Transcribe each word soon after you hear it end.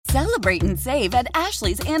Celebrate and save at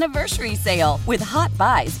Ashley's Anniversary Sale. With Hot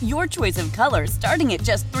Buys, your choice of colors starting at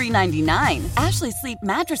just $3.99. Ashley Sleep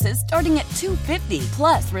mattresses starting at $2.50.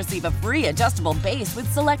 Plus, receive a free adjustable base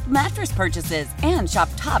with select mattress purchases. And shop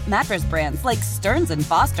top mattress brands like Stearns &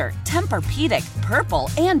 Foster, Tempur-Pedic, Purple,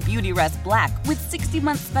 and Beautyrest Black with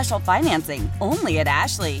 60-month special financing. Only at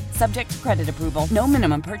Ashley. Subject to credit approval. No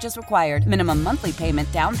minimum purchase required. Minimum monthly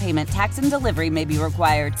payment, down payment, tax, and delivery may be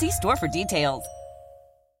required. See store for details.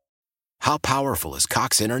 How powerful is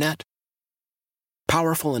Cox Internet?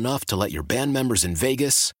 Powerful enough to let your band members in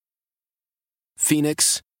Vegas,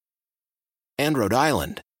 Phoenix, and Rhode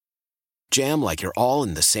Island jam like you're all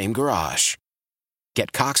in the same garage.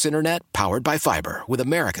 Get Cox Internet powered by fiber with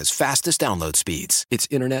America's fastest download speeds. It's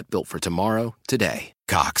internet built for tomorrow, today.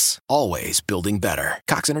 Cox, always building better.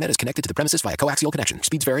 Cox Internet is connected to the premises via coaxial connection.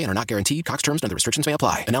 Speeds vary and are not guaranteed. Cox terms and other restrictions may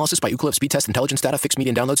apply. Analysis by Ookla of Speed Test Intelligence data. Fixed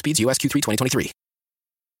median download speeds. US Q3 2023.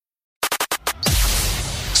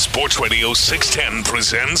 Sports Radio 610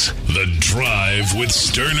 presents The Drive with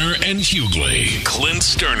Sterner and Hughley. Clint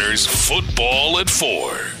Sterner's Football at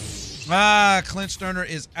 4. Clint Sterner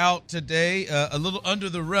is out today, a little under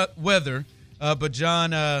the weather, but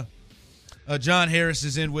John Harris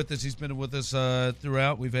is in with us. He's been with us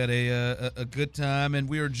throughout. We've had a good time, and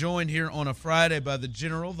we are joined here on a Friday by the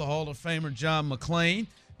General, the Hall of Famer, John McClain.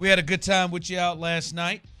 We had a good time with you out last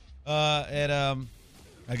night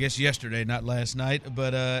I guess yesterday, not last night,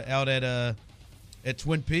 but out at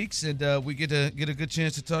Twin Peaks, and we get a good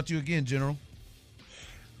chance to talk to you again, General.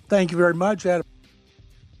 Thank you very much, Adam.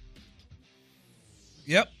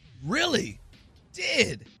 Yep, really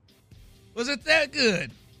did. Was it that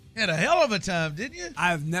good? Had a hell of a time, didn't you?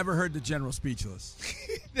 I've never heard the General speechless.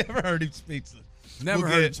 Never heard him speechless.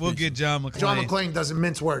 We'll get John McClain. John McClain doesn't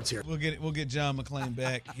mince words here. We'll get John McClain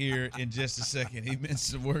back here in just a second. He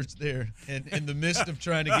minced some words there. And in the midst of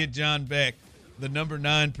trying to get John back, the number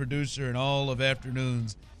 9 producer in all of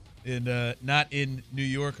afternoons, and not in New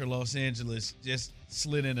York or Los Angeles, just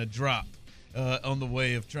slid in a drop on the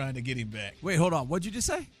way of trying to get him back. Wait, hold on. What'd you just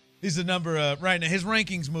say? He's the number right now. His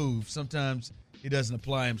rankings move. Sometimes he doesn't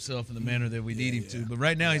apply himself in the manner that we need him to. But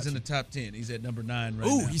right now he's in the top 10. He's at number 9 right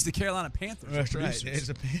now. Ooh, he's the Carolina Panthers. That's right. He's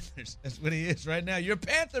the Panthers. That's what he is right now. You're a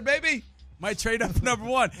Panther, baby. Might trade up to number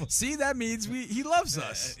 1. See, that means he loves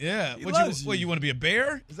us. Yeah. He loves you. You want to be a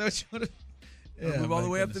bear? Is that what you want to? Yeah, move all the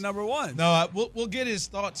way up to number 1. No, we'll get his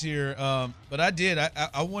thoughts here. But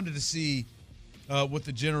I wanted to see with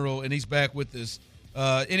the General, and he's back with us.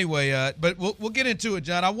 Anyway, but we'll get into it,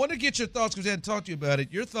 John. I want to get your thoughts because I hadn't talked to you about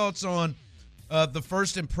it. Your thoughts on the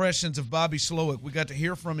first impressions of Bobby Slowik. We got to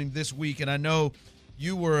hear from him this week, and I know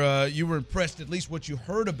you were impressed, at least what you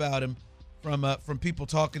heard about him from people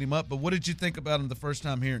talking him up. But what did you think about him the first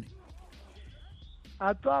time hearing him?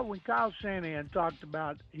 I thought when Kyle Shanahan talked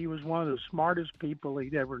about he was one of the smartest people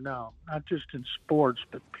he'd ever known, not just in sports,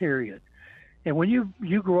 but period. And when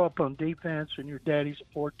you grow up on defense and your daddy's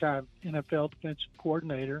a 4-time NFL defensive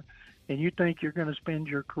coordinator, and you think you're going to spend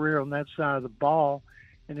your career on that side of the ball,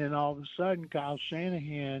 and then all of a sudden Kyle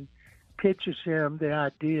Shanahan pitches him the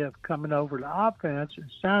idea of coming over to offense, it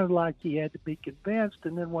sounded like he had to be convinced,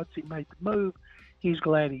 and then once he made the move, he's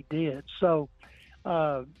glad he did. So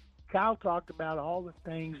Kyle talked about all the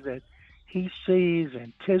things that he sees,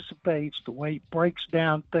 anticipates, the way he breaks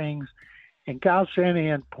down things, and Kyle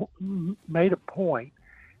Shanahan made a point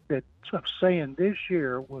of saying this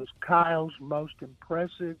year was Kyle's most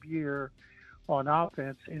impressive year on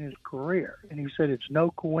offense in his career. And he said it's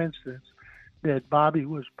no coincidence that Bobby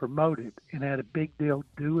was promoted and had a big deal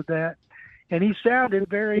to do with that. And he sounded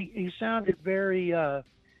very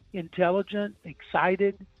intelligent,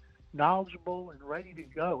 excited, knowledgeable, and ready to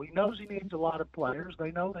go. He knows he needs a lot of players.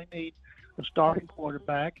 They know they need a starting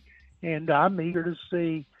quarterback, and I'm eager to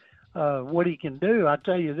see what he can do. I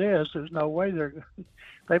tell you this, there's no way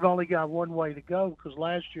they've only got one way to go because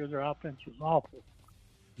last year their offense was awful.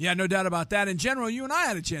 Yeah, no doubt about that. In general, you and I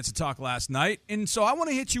had a chance to talk last night, and so I want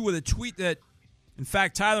to hit you with a tweet that, in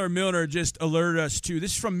fact, Tyler Milner just alerted us to.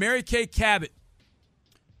 This is from Mary Kay Cabot,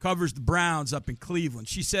 covers the Browns up in Cleveland.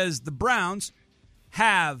 She says the Browns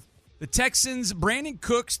have the Texans' Brandon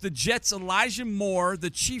Cooks, the Jets' Elijah Moore, the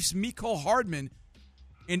Chiefs' Mecole Hardman,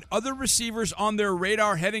 and other receivers on their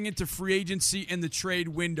radar heading into free agency and the trade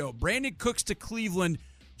window. Brandon Cooks to Cleveland.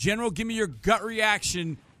 General, give me your gut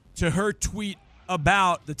reaction to her tweet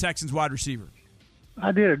about the Texans wide receiver.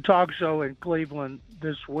 I did a talk show in Cleveland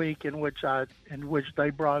this week in which they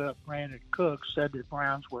brought up Brandon Cooks, said the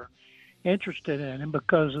Browns were interested in him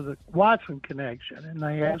because of the Watson connection. And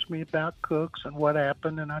they asked me about Cooks and what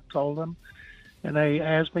happened, and I told them. And they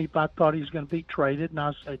asked me if I thought he was going to be traded, and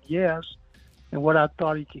I said yes. and what I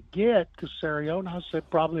thought he could get to Cassarion, I said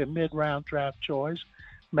probably a mid-round draft choice,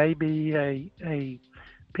 maybe a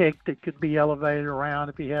pick that could be elevated around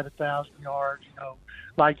if he had 1,000 yards,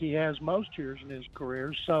 like he has most years in his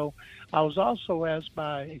career. So I was also asked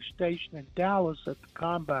by a station in Dallas at the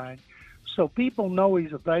Combine. So people know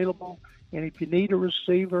he's available, and if you need a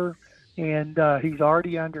receiver and he's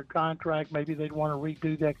already under contract, maybe they'd want to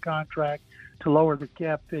redo that contract to lower the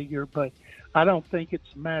cap figure. But I don't think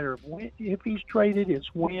it's a matter of when. If he's traded,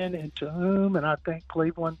 it's when and to whom, and I think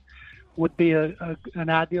Cleveland would be an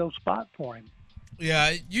ideal spot for him.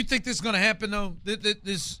 Yeah, you think this is going to happen, though?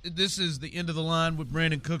 This is the end of the line with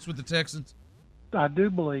Brandon Cooks with the Texans? I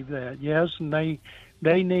do believe that, yes, and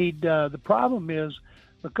they need the problem is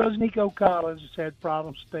because Nico Collins has had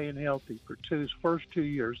problems staying healthy for his first 2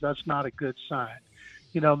 years, that's not a good sign.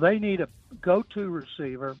 They need a go-to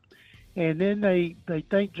receiver, and then they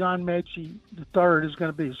think John Mechie III is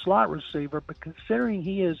going to be a slot receiver, but considering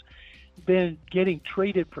he has been getting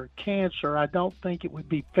treated for cancer, I don't think it would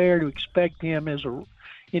be fair to expect him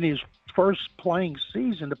in his first playing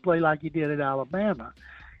season to play like he did at Alabama.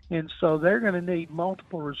 And so they're going to need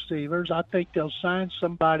multiple receivers. I think they'll sign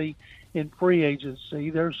somebody in free agency.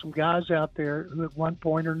 There's some guys out there who at one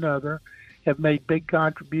point or another have made big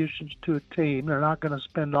contributions to a team. They're not going to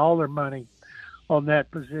spend all their money on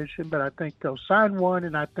that position, but I think they'll sign one,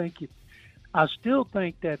 and I still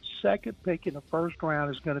think that second pick in the first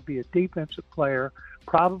round is going to be a defensive player,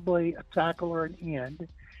 probably a tackle or an end.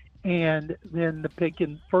 And then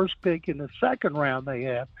the first pick in the second round they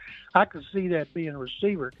have, I could see that being a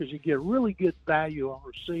receiver because you get really good value on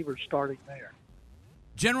receivers starting there.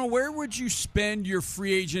 General, where would you spend your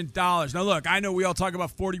free agent dollars? Now, look, I know we all talk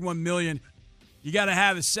about $41 million. You got to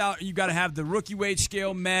have you got to have the rookie wage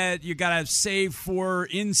scale met. You got to have saved for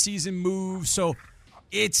in-season moves. So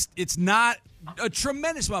it's not a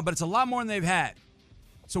tremendous amount, but it's a lot more than they've had.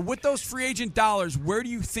 So with those free agent dollars, where do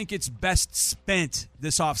you think it's best spent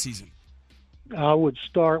this offseason? I would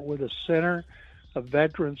start with a center, a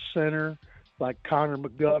veteran center like Connor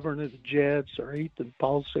McGovern of the Jets or Ethan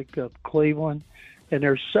Pulisic of Cleveland. And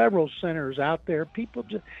there's several centers out there. People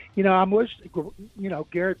just, I'm listening,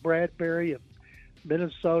 Garrett Bradbury of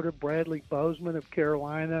Minnesota, Bradley Bozeman of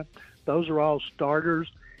Carolina. Those are all starters.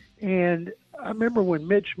 And I remember when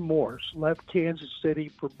Mitch Morse left Kansas City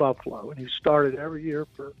for Buffalo, and he started every year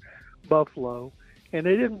for Buffalo, and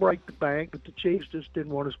they didn't break the bank, but the Chiefs just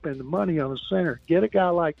didn't want to spend the money on a center. Get a guy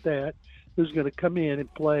like that who's going to come in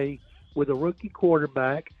and play with a rookie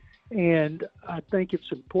quarterback, and I think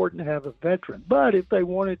it's important to have a veteran. But if they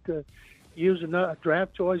wanted to use a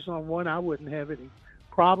draft choice on one, I wouldn't have any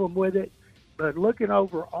problem with it. But looking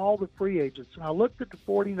over all the free agents, and I looked at the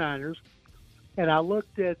 49ers, and I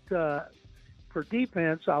looked at, for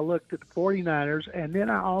defense, I looked at the 49ers, and then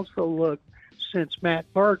I also looked, since Matt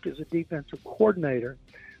Burke is a defensive coordinator,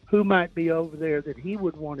 who might be over there that he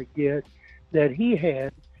would want to get that he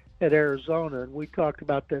had at Arizona. And we talked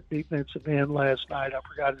about that defensive end last night. I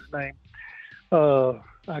forgot his name.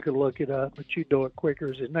 I could look it up, but you do it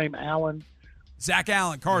quicker. Is his name Allen? Zach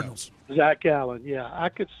Allen, Cardinals. Yeah. Zach Allen, yeah. I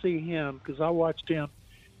could see him because I watched him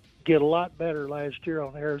get a lot better last year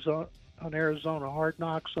on Arizona Hard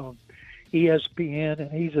Knocks on ESPN,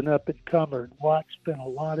 and he's an up-and-comer. Watt spent a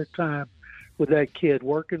lot of time with that kid,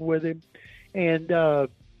 working with him. And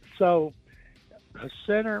so a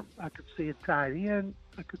center, I could see a tight end.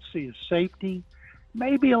 I could see a safety,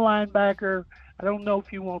 maybe a linebacker. I don't know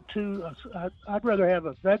if you want to. I'd rather have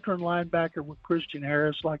a veteran linebacker with Christian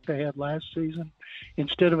Harris like they had last season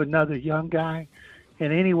instead of another young guy.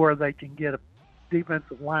 And anywhere they can get a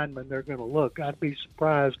defensive lineman, they're going to look. I'd be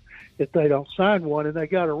surprised if they don't sign one, and they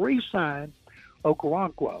got to re-sign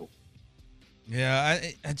Okoronkwo. Yeah,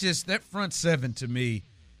 I just, that front seven to me,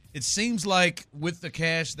 it seems like with the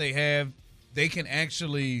cash they have, they can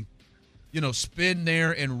actually, spin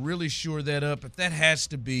there and really shore that up. But that has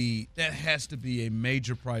to be a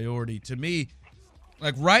major priority to me.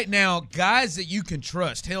 Like right now, guys that you can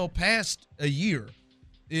trust, hell, past a year,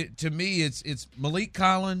 to me, it's Malik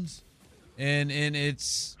Collins, and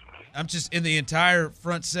I'm just in the entire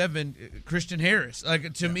front seven, Christian Harris.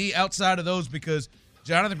 Like to me, outside of those, because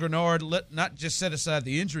Jonathan Grenard, not just set aside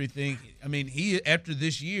the injury thing. I mean, he after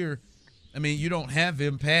this year, I mean, you don't have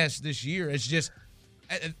him past this year. It's just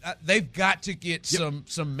they've got to get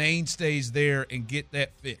some mainstays there and get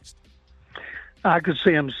that fixed. I could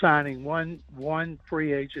see him signing one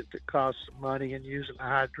free agent that costs some money and using a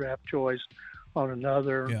high draft choice on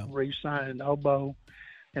another, re-signing Obo.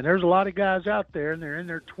 And there's a lot of guys out there, and they're in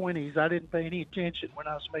their 20s. I didn't pay any attention when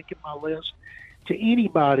I was making my list to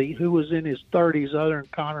anybody who was in his 30s other than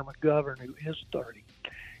Connor McGovern, who is 30.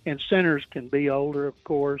 and centers can be older, of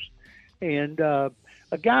course. And a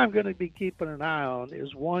guy I'm going to be keeping an eye on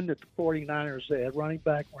is one that the 49ers had, running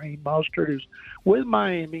back Raheem Mostert, who's with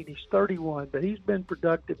Miami. He's 31, but he's been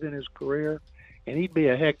productive in his career, and he'd be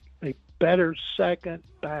a better second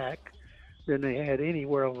back than they had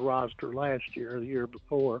anywhere on the roster last year or the year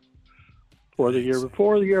before, or the year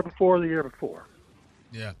before, the year before, the year before.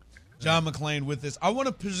 Yeah. John McClain with us. I want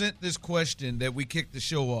to present this question that we kicked the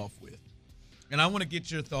show off with, and I want to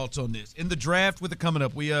get your thoughts on this. In the draft with it coming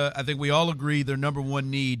up, I think we all agree their number one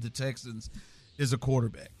need, the Texans, is a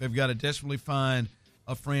quarterback. They've got to desperately find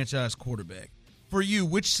a franchise quarterback. For you,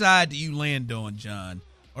 which side do you land on, John?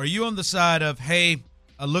 Are you on the side of, hey,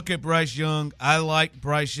 I look at Bryce Young. I like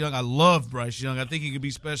Bryce Young. I love Bryce Young. I think he could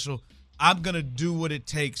be special. I'm going to do what it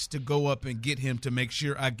takes to go up and get him to make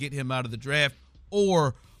sure I get him out of the draft?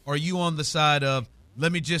 Or are you on the side of,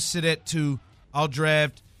 let me just sit at 2, I'll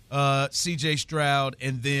draft C.J. Stroud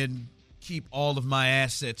and then keep all of my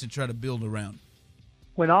assets and try to build around?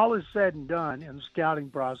 When all is said and done in the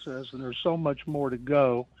scouting process, and there's so much more to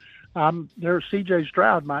go, C.J.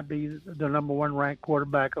 Stroud might be the number one ranked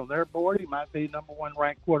quarterback on their board. He might be number one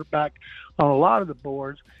ranked quarterback on a lot of the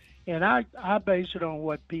boards. And I base it on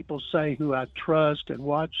what people say who I trust and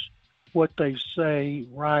watch what they say,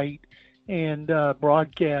 write, and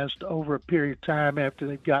broadcast over a period of time after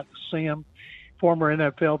they've got to see them, former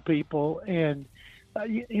NFL people. And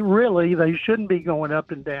really, they shouldn't be going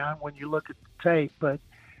up and down when you look at the tape. But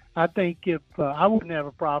I think if I wouldn't have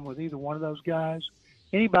a problem with either one of those guys.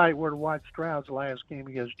 Anybody were to watch Stroud's last game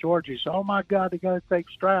against Georgia, say, oh, my God, they got to take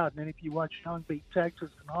Stroud. And then if you watch Young beat Texas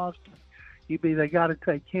and Austin, they got to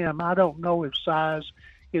take him. I don't know if size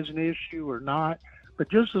is an issue or not, but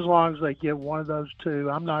just as long as they get one of those two,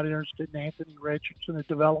 I'm not interested in Anthony Richardson, a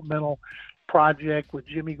developmental project with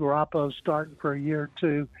Jimmy Garoppolo starting for a year or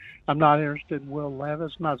two. I'm not interested in Will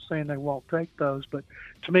Levis. I'm not saying they won't take those, but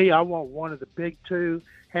to me, I want one of the big two.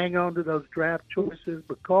 Hang on to those draft choices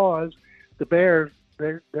because the Bears,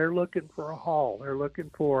 they're looking for a haul. They're looking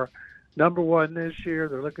for number one this year.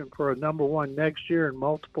 They're looking for a number one next year and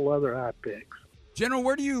multiple other high picks. General,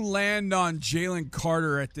 where do you land on Jalen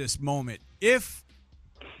Carter at this moment? If,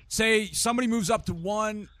 say, somebody moves up to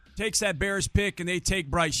 1, takes that Bears pick, and they take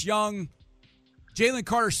Bryce Young, Jalen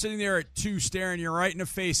Carter sitting there at 2 staring you right in the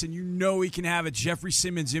face, and you know he can have a Jeffrey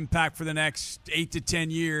Simmons impact for the next 8 to 10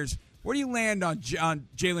 years. Where do you land on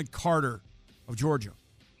Jalen Carter of Georgia?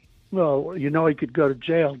 Well, he could go to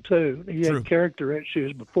jail, too. He had character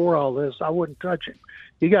issues before all this. I wouldn't touch him.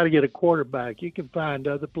 You got to get a quarterback. You can find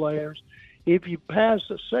other players. If you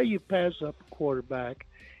say you pass up a quarterback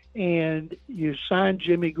and you sign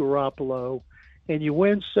Jimmy Garoppolo and you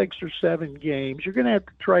win 6 or 7 games, you're going to have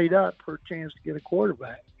to trade up for a chance to get a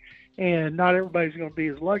quarterback. And not everybody's going to be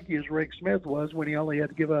as lucky as Rick Smith was when he only had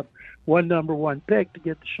to give up one number one pick to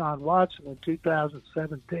get Deshaun Watson in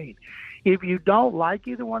 2017. If you don't like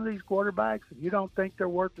either one of these quarterbacks and you don't think they're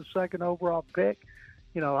worth the second overall pick,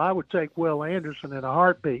 I would take Will Anderson in a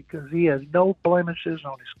heartbeat because he has no blemishes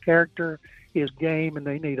on his character, his game, and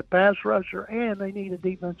they need a pass rusher and they need a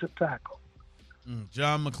defensive tackle.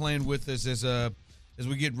 John McClain with us as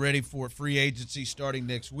we get ready for free agency starting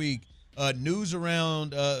next week. News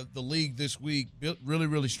around the league this week, really,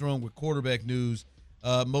 really strong with quarterback news.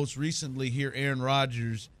 Most recently here, Aaron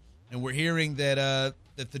Rodgers, and we're hearing that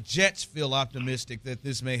the Jets feel optimistic that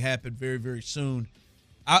this may happen very, very soon.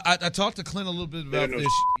 I talked to Clint a little bit about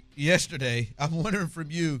this yesterday. I'm wondering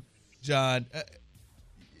from you, John,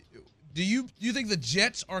 do you think the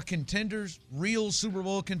Jets are contenders, real Super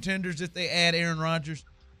Bowl contenders, if they add Aaron Rodgers?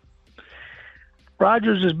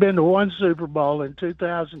 Rodgers has been to one Super Bowl in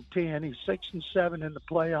 2010. He's 6-7 in the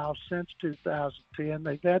playoffs since 2010.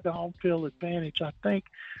 They've had the home field advantage, I think,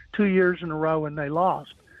 2 years in a row, and they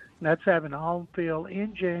lost. And that's having a home field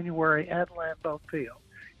in January at Lambeau Field.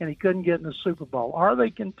 And he couldn't get in the Super Bowl. Are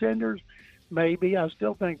they contenders? Maybe. I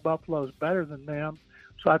still think Buffalo's better than them.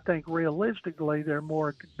 So I think realistically they're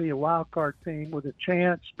more could be a wild card team with a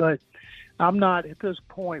chance. But I'm not at this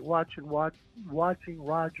point watching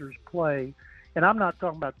Rodgers play. And I'm not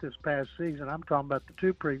talking about this past season. I'm talking about the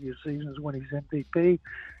 2 previous seasons when he's MVP.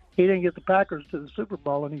 He didn't get the Packers to the Super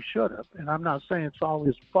Bowl, and he should have. And I'm not saying it's all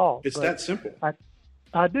his fault. It's that simple.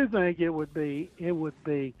 I do think it'll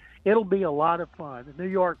be a lot of fun. The New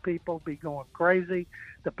York people will be going crazy.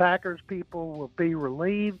 The Packers people will be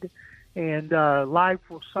relieved, and life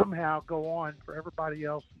will somehow go on for everybody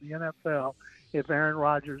else in the NFL if Aaron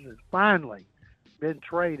Rodgers has finally been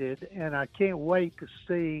traded. And I can't wait to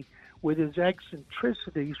see with his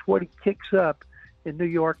eccentricities what he kicks up in New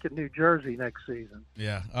York and New Jersey next season.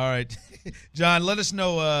 Yeah. All right. John, let us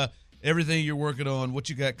know everything you're working on. What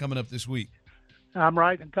you got coming up this week? I'm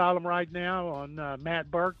writing a column right now on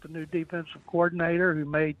Matt Burke, the new defensive coordinator who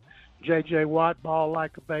made J.J. Watt ball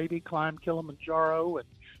like a baby, climb Kilimanjaro, and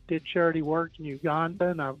did charity work in Uganda.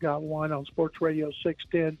 And I've got one on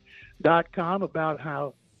sportsradio610.com about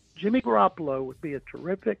how Jimmy Garoppolo would be a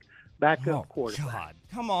terrific backup quarterback. God,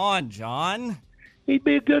 come on, John. He'd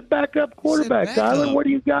be a good backup quarterback, Tyler. What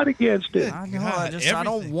do you got against him? I know. I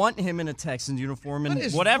don't want him in a Texans uniform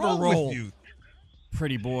in whatever role.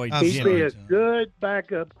 Pretty boy. He'd be a good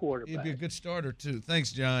backup quarterback. He'd be a good starter, too.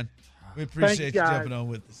 Thanks, John. We appreciate you jumping on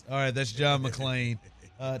with us. All right, that's John McClain.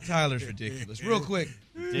 Tyler's ridiculous. Real quick,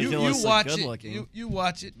 you watch it. You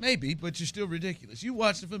watch it, maybe, but you're still ridiculous. You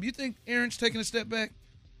watch the film. You think Aaron's taking a step back?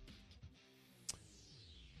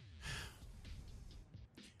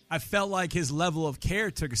 I felt like his level of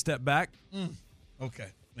care took a step back. Okay,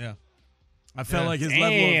 yeah. I felt like his level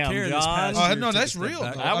of care this past year. No, that's real.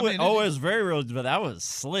 It was very real, but that was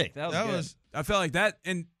slick. That was good. I felt like that,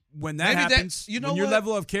 and when that happens, when your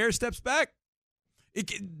level of care steps back,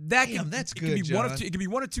 that's good. It can be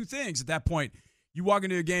one of two things at that point. You walk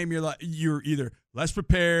into a game, you're either less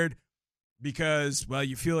prepared because, well,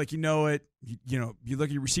 you feel like you know it. You look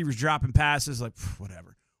at your receivers dropping passes, like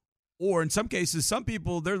whatever. Or in some cases, some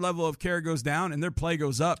people, their level of care goes down and their play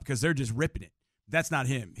goes up because they're just ripping it. That's not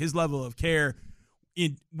him. His level of care,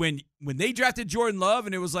 when they drafted Jordan Love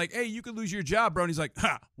and it was like, hey, you could lose your job, bro. And he's like,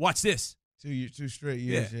 watch this. 2 straight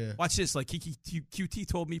years, yeah. Watch this. Like QT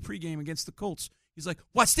told me pregame against the Colts. He's like,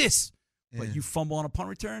 watch this. Yeah. But you fumble on a punt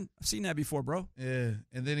return? I've seen that before, bro. Yeah,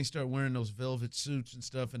 and then he started wearing those velvet suits and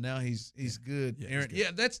stuff, and now he's good. Yeah, Aaron, he's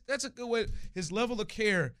good. That's a good way. His level of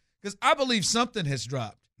care, because I believe something has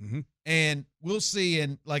dropped. Mm-hmm. And we'll see.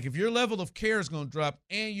 And, like, if your level of care is going to drop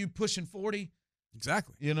and you pushing 40.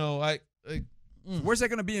 Exactly. Where's that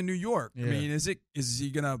going to be in New York? Yeah. I mean, is it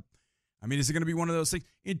going to be one of those things?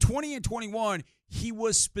 In 20 and 21, he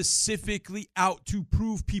was specifically out to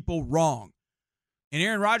prove people wrong. And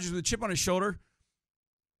Aaron Rodgers with a chip on his shoulder,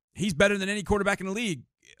 he's better than any quarterback in the league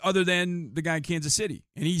other than the guy in Kansas City.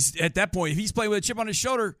 And he's at that point, if he's playing with a chip on his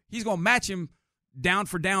shoulder, he's going to match him down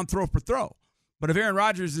for down, throw for throw. But if Aaron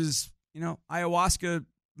Rodgers is, ayahuasca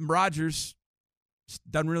Rodgers,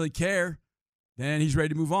 doesn't really care, then he's ready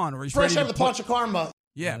to move on. Or he's fresh out of the punch of karma.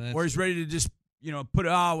 Yeah, or he's ready to just, put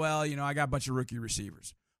it, I got a bunch of rookie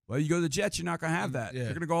receivers. Well, you go to the Jets, you're not going to have that. Yeah.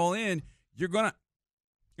 You're going to go all in. You're going to –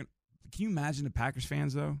 can you imagine the Packers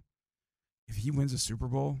fans, though, if he wins a Super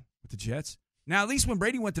Bowl with the Jets? Now, at least when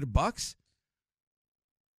Brady went to the Bucs,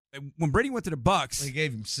 they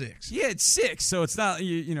gave him 6. He had 6, so it's not,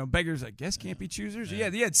 beggars, I guess, can't be choosers. Yeah,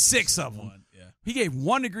 he had 6 of them. Yeah. He gave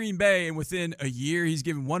 1 to Green Bay, and within a year, he's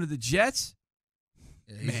given 1 to the Jets.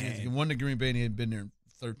 Yeah, he's given 1 to Green Bay, and he had been there in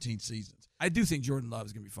 13 seasons. I do think Jordan Love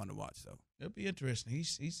is going to be fun to watch, though. It'll be interesting.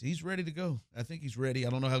 He's ready to go. I think he's ready. I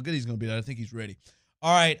don't know how good he's going to be, but I think he's ready.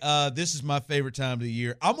 All right, this is my favorite time of the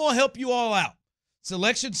year. I'm going to help you all out.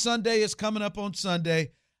 Selection Sunday is coming up on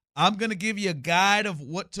Sunday. I'm going to give you a guide of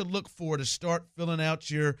what to look for to start filling out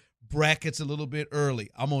your brackets a little bit early.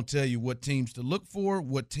 I'm going to tell you what teams to look for,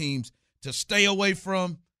 what teams to stay away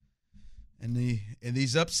from, and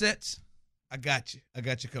these upsets, I got you. I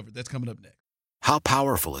got you covered. That's coming up next. How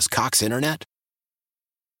powerful is Cox Internet?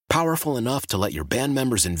 Powerful enough to let your band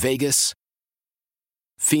members in Vegas,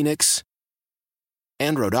 Phoenix,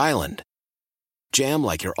 and Rhode Island jam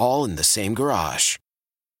like you're all in the same garage.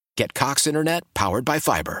 Get Cox Internet powered by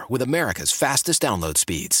fiber with America's fastest download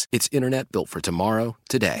speeds. It's internet built for tomorrow,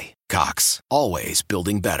 today. Cox, always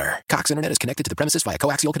building better. Cox Internet is connected to the premises via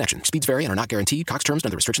coaxial connection. Speeds vary and are not guaranteed. Cox terms and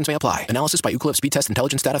other restrictions may apply. Analysis by Ookla Speed Test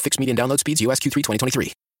Intelligence Data. Fixed median download speeds. US Q3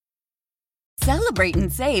 2023. Celebrate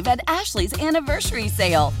and save at Ashley's Anniversary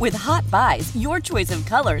Sale. With Hot Buys, your choice of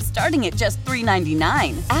colors starting at just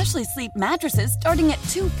 $3.99. Ashley Sleep mattresses starting at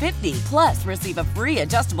 $2.50. Plus, receive a free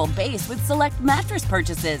adjustable base with select mattress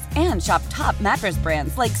purchases. And shop top mattress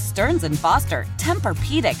brands like Stearns & Foster,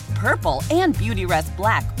 Tempur-Pedic, Purple, and Beautyrest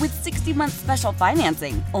Black with 60-month special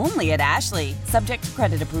financing. Only at Ashley. Subject to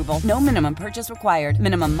credit approval. No minimum purchase required.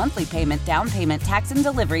 Minimum monthly payment, down payment, tax, and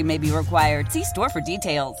delivery may be required. See store for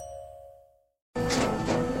details.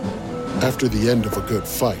 After the end of a good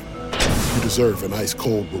fight, you deserve an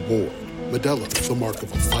ice-cold reward. Modelo is the mark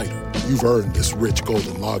of a fighter. You've earned this rich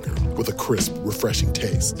golden lager with a crisp, refreshing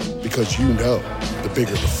taste. Because you know, the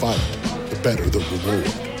bigger the fight, the better the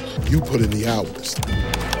reward. You put in the hours,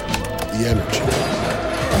 the energy,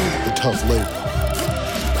 the tough labor.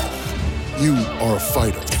 You are a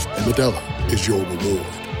fighter, and Modelo is your reward.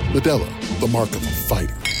 Modelo, the mark of a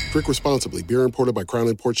fighter. Drink responsibly. Beer imported by Crown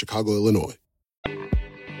Imports, Chicago, Illinois.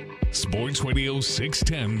 Sports Radio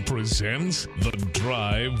 610 presents The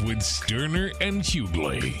Drive with Sterner and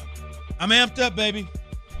Hughley. I'm amped up, baby.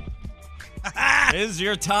 This is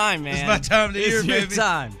your time, man. This is my time of the year, baby. This is your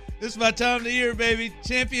time. This is my time of the year, baby.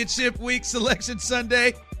 Championship week, Selection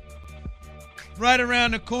Sunday. Right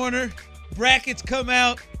around the corner. Brackets come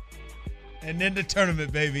out. And then the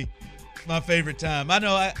tournament, baby. It's my favorite time. I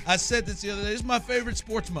know I said this the other day. It's my favorite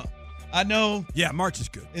sports month. I know. Yeah, March is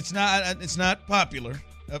good. It's not popular.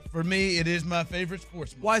 For me, it is my favorite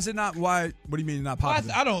sports month. Why is it not? Why? What do you mean not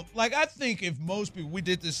popular? I don't like. I think if most people, we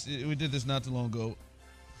did this not too long ago.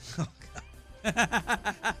 Oh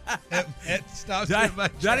God! Stop.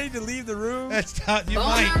 Do I need to leave the room? You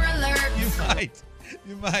might.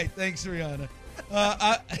 You might. Thanks, Rihanna.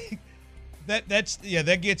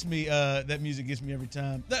 That gets me. That music gets me every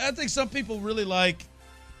time. I think some people really like,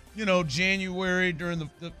 January during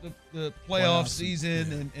the playoff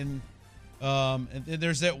season, and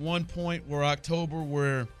there's that one point where October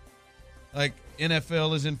where, like,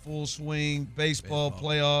 NFL is in full swing, baseball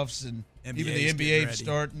playoffs, and NBA's even the NBA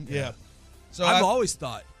starting. Yeah. So I've always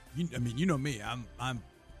thought. You know me. I'm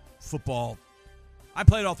football. I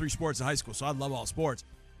played all three sports in high school, so I love all sports.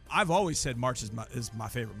 I've always said March is my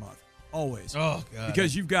favorite month. Always. Oh God.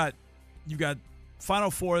 Because you've got Final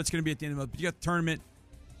Four that's going to be at the end of the month. You got the tournament.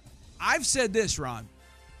 I've said this, Ron.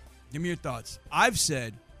 Give me your thoughts. I've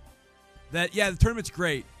said that, the tournament's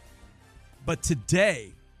great, but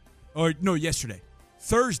yesterday,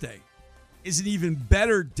 Thursday, is an even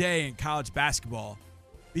better day in college basketball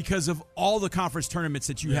because of all the conference tournaments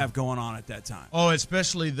that you have going on at that time. Oh,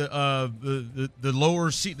 especially the lower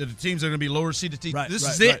seed. The teams are going to be lower seeded teams. Right, this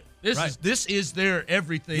right, is it. right. This is their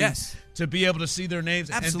everything. Yes. To be able to see their names.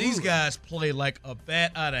 Absolutely. And these guys play like a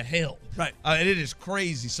bat out of hell. Right. And it is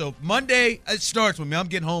crazy. So Monday, it starts with me. I'm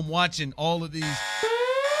getting home watching all of these.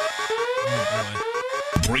 Oh, boy.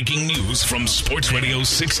 Breaking news from Sports Radio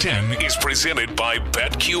 610 is presented by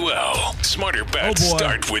BetQL. Smarter bets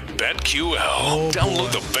start with BetQL.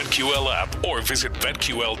 Download the BetQL app or visit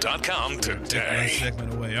BetQL.com today.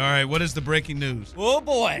 Segment away. All right, what is the breaking news? Oh,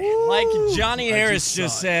 boy. Like Johnny Harris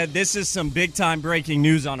just said, this is some big-time breaking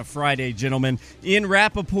news on a Friday, gentlemen. Ian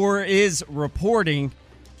Rappaport is reporting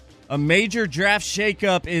a major draft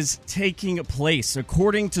shakeup is taking place.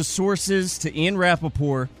 According to sources to Ian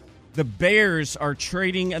Rappaport, the Bears are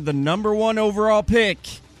trading the number 1 overall pick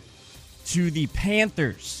to the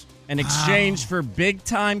Panthers in exchange for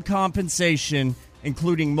big-time compensation,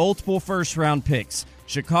 including multiple first-round picks.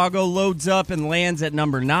 Chicago loads up and lands at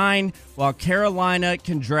number 9, while Carolina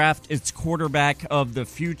can draft its quarterback of the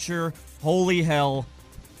future. Holy hell.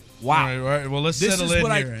 Wow. All right. Well, let's settle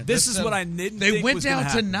in here. This is what I didn't think was They went down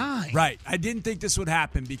to 9. Right. I didn't think this would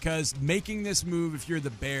happen because making this move, if you're the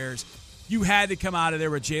Bears, you had to come out of there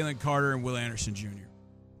with Jalen Carter and Will Anderson Jr.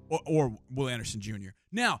 Or Will Anderson Jr.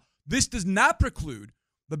 Now, this does not preclude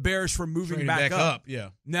the Bears from moving back up.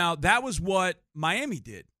 Yeah. Now, that was what Miami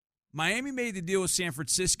did. Miami made the deal with San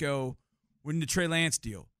Francisco when the Trey Lance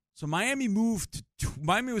deal. So Miami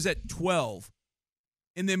Miami was at 12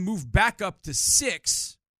 and then moved back up to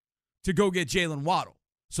 6 to go get Jalen Waddle.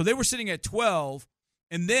 So they were sitting at 12.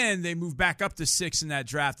 And then they moved back up to 6 in that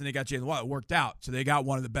draft, and they got Jalen Waddle. It worked out. So they got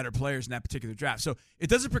one of the better players in that particular draft. So it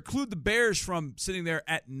doesn't preclude the Bears from sitting there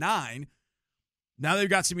at 9. Now they've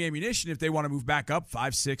got some ammunition if they want to move back up,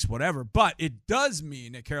 5, 6, whatever. But it does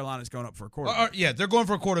mean that Carolina's going up for a quarterback. They're going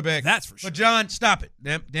for a quarterback. That's for sure. But, John, stop it.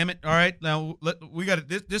 Damn it. All right. Now, we got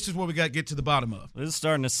this is what we got to get to the bottom of. This is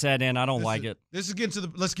starting to set in. I don't like it. Let's get to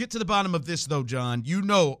the bottom of this, though, John. You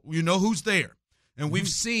know who's there. And we've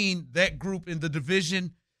seen that group in the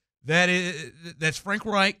division. That's Frank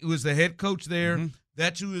Reich, who is the head coach there. Mm-hmm.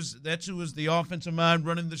 That's who is the offensive mind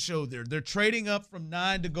running the show there. They're trading up from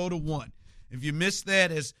 9 to go to 1. If you missed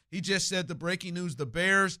that, as he just said, the breaking news, the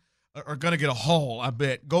Bears are going to get a haul, I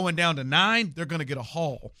bet. Going down to 9, they're going to get a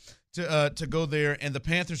haul to go there, and the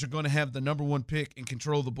Panthers are going to have the number 1 pick and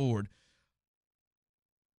control the board.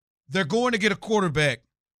 They're going to get a quarterback,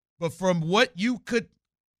 but from what you could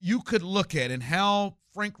look at and how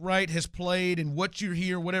Frank Wright has played and what you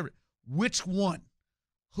hear, whatever, which one?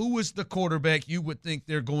 Who is the quarterback you would think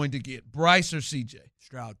they're going to get, Bryce or CJ?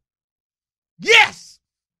 Stroud. Yes!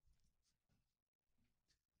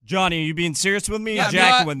 Johnny, are you being serious with me? Yeah,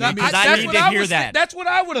 Jacking with me? Because I need to hear that. That's what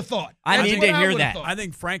I would have thought. I need to hear that. I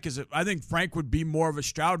think Frank would be more of a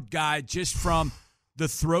Stroud guy just from the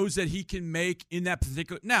throws that he can make in that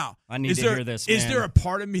particular. Now, I need to hear this, man. Is there a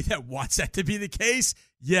part of me that wants that to be the case?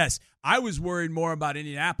 Yes. I was worried more about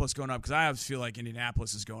Indianapolis going up because I always feel like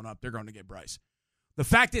Indianapolis is going up. They're going to get Bryce. The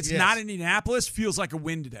fact that it's not Indianapolis feels like a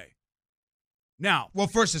win today. Now, well,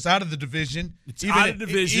 first it's out of the division. It's out of the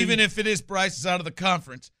division. Even if it is Bryce, it's out of the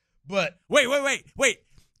conference. But wait.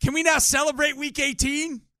 Can we now celebrate Week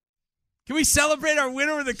 18? Can we celebrate our win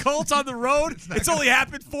over the Colts on the road? It's only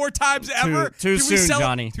happened 4 times ever. Too soon,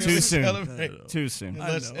 Johnny. Too soon. Too soon.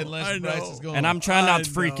 Unless Bryce is going. And I'm trying not to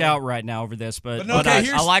freak out right now over this, but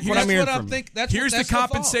I like what I'm hearing from you. Here's the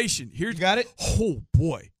compensation. You got it? Oh,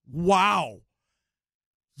 boy. Wow.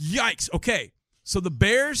 Yikes. Okay, so the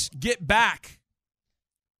Bears get back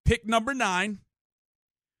pick number 9,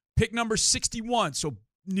 pick number 61, so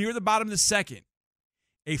near the bottom of the second,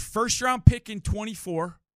 a first-round pick in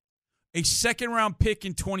 24, a second-round pick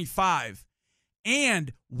in 25,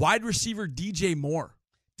 and wide receiver DJ Moore.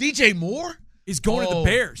 DJ Moore? Is going to the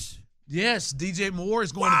Bears. Yes, DJ Moore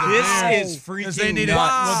is going to the Bears. This is freaking nuts.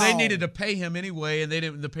 Well, they needed to pay him anyway, and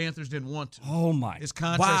the Panthers didn't want to. Oh, my. His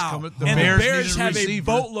contract's coming. The Bears have a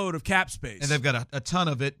boatload of cap space. And they've got a ton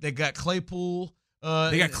of it. They got Claypool.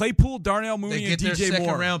 They got Claypool, Darnell Mooney, and DJ Moore. They get their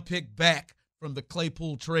second-round pick back from the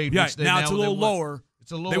Claypool trade. Yeah, which now it's a little lower.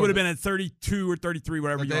 It's a lower. They would have been at 32 or 33,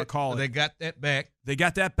 whatever you want to call it. They got that back. They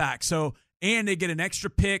got that back. So, and they get an extra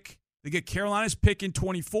pick. They get Carolina's pick in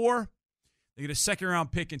 24. They get a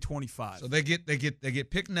second-round pick in 25. So they get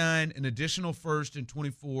pick 9, an additional first in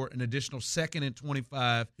 24, an additional second in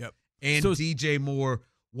 25. Yep. And DJ Moore,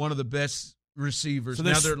 one of the best receivers. So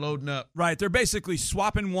now they're loading up. Right. They're basically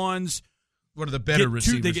swapping ones. One of the better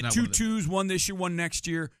receivers. They get 2 twos, one this year, one next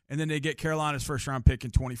year, and then they get Carolina's first-round pick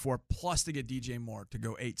in 24, plus they get DJ Moore to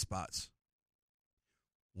go 8 spots.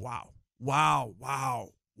 Wow.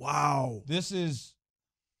 This is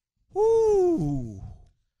 – whoo.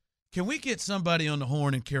 Can we get somebody on the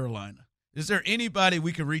horn in Carolina? Is there anybody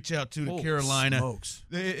we can reach out to Carolina? Smokes.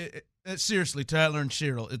 Seriously, Tyler and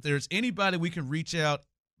Cheryl, if there's anybody we can reach out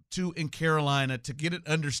to in Carolina to get an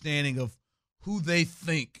understanding of who they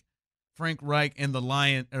think Frank Reich and the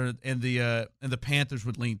and the Panthers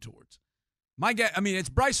would lean towards. My guess, I mean, it's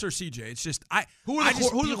Bryce or CJ. It's just who are the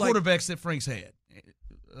quarterbacks that Frank's had?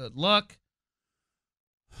 Luck.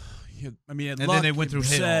 I mean, and then they went through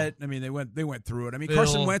hell. I mean, they went through it. I mean,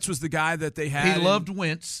 Carson Wentz was the guy that they had. He loved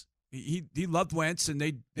Wentz. He loved Wentz, and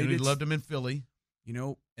he loved him in Philly. You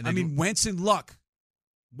know, Wentz and Luck.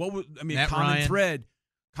 Matt Ryan.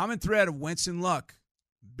 Common thread of Wentz and Luck.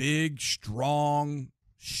 Big, strong,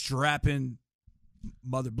 strapping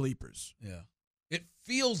mother bleepers. Yeah. It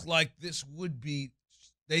feels like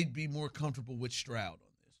they'd be more comfortable with Stroud on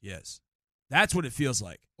this. Yes. That's what it feels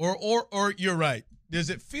like. Or you're right. Does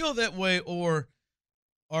it feel that way, or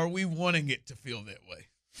are we wanting it to feel that way?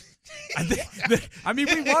 We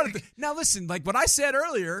wanted to. Now listen, like what I said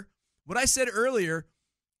earlier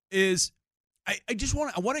is I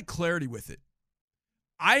wanted clarity with it.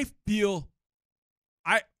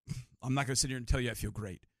 I'm not going to sit here and tell you I feel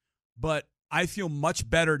great, but I feel much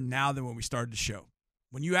better now than when we started the show.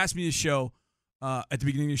 When you asked me the show at the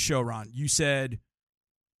beginning of the show, Ron, you said,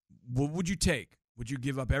 what would you take? Would you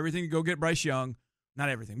give up everything to go get Bryce Young? Not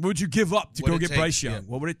everything. What would you give up to go get Bryce Young? Yeah.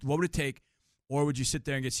 What would it take? Or would you sit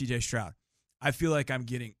there and get CJ Stroud? I feel like I'm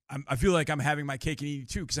having my cake and eating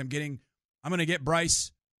too, because I'm going to get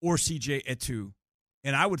Bryce or CJ at 2,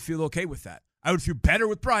 and I would feel okay with that. I would feel better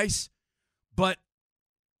with Bryce, but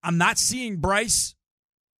I'm not seeing Bryce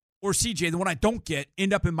or CJ, the one I don't get,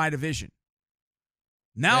 end up in my division.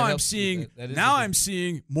 Now I'm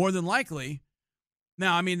seeing more than likely.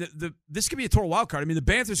 Now, I mean, this could be a total wild card. I mean, the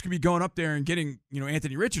Panthers could be going up there and getting,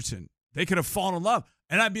 Anthony Richardson. They could have fallen in love,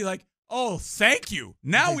 and I'd be like, "Oh, thank you.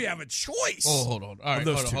 Now we have a choice." Oh, hold on. All right,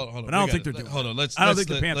 hold on. But I don't think they're doing it. Hold on. I don't think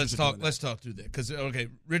the Panthers let's talk. Let's talk through that because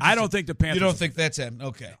Richardson, I don't think the Panthers. You don't think that's happening?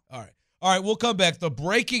 Okay. All right. We'll come back. The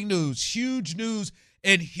breaking news, huge news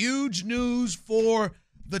for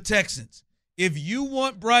the Texans. If you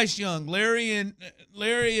want Bryce Young, Larry and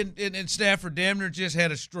Stafford damn near just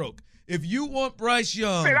had a stroke. If you want Bryce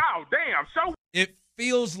Young, it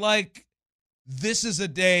feels like this is a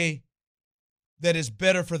day that is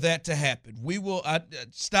better for that to happen. We will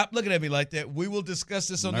stop looking at me like that. We will discuss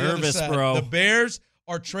this on the other side. Bro. The Bears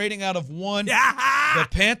are trading out of 1. Yeah! The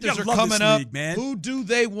Panthers are coming up. Man. Who do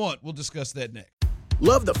they want? We'll discuss that next.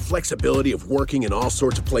 Love the flexibility of working in all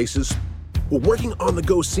sorts of places? Well, working on the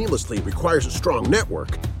go seamlessly requires a strong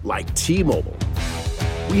network like T-Mobile.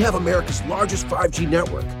 We have America's largest 5G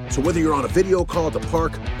network, so whether you're on a video call at the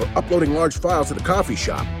park or uploading large files at a coffee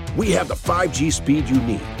shop, we have the 5G speed you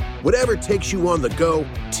need. Whatever takes you on the go,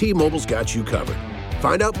 T-Mobile's got you covered.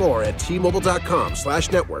 Find out more at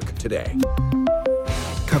T-Mobile.com/network today.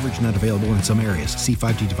 Coverage not available in some areas. See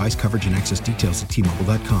 5G device coverage and access details at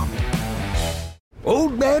T-Mobile.com.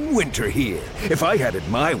 Old Man Winter here. If I had it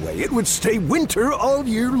my way, it would stay winter all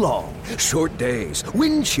year long. Short days,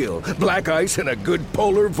 wind chill, black ice, and a good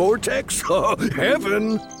polar vortex. Oh,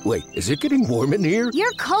 heaven. Wait, is it getting warm in here?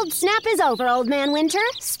 Your cold snap is over, Old Man Winter.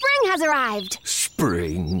 Spring has arrived.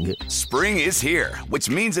 Spring. Spring is here, which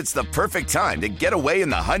means it's the perfect time to get away in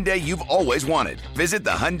the Hyundai you've always wanted. Visit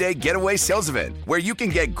the Hyundai Getaway Sales Event, where you can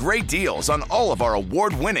get great deals on all of our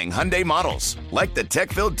award-winning Hyundai models, like the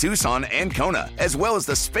tech-filled Tucson and Kona, as well as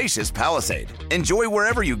the spacious Palisade. Enjoy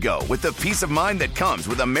wherever you go with the peace of mind that comes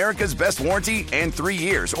with America's best warranty and 3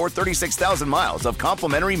 years or 36,000 miles of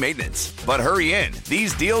complimentary maintenance. But hurry in,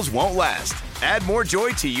 these deals won't last. Add more joy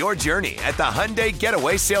to your journey at the Hyundai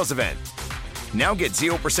Getaway Sales Event. Now get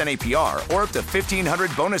 0% APR or up to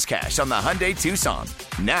 $1,500 bonus cash on the Hyundai Tucson.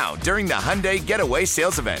 Now, during the Hyundai Getaway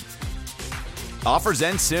Sales Event. Offers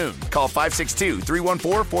end soon. Call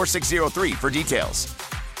 562-314-4603 for details.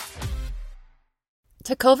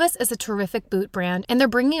 Tecovas is a terrific boot brand, and they're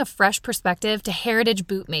bringing a fresh perspective to heritage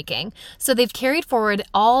boot making. So they've carried forward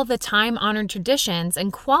all the time-honored traditions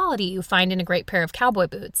and quality you find in a great pair of cowboy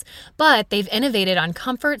boots, but they've innovated on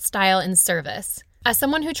comfort, style, and service. As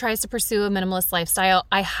someone who tries to pursue a minimalist lifestyle,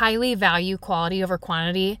 I highly value quality over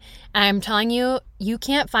quantity, and I'm telling you, you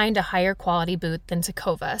can't find a higher quality boot than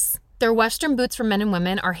Tecovas. Their Western boots for men and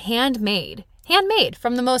women are handmade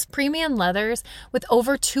from the most premium leathers with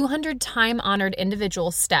over 200 time-honored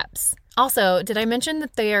individual steps. Also, did I mention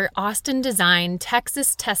that they are Austin-designed,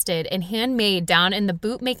 Texas-tested, and handmade down in the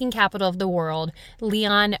boot-making capital of the world,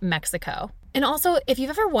 Leon, Mexico. And also, if you've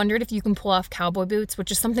ever wondered if you can pull off cowboy boots,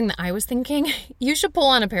 which is something that I was thinking, you should pull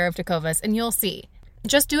on a pair of Tecovas and you'll see.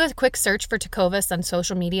 Just do a quick search for Tecovas on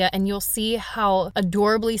social media and you'll see how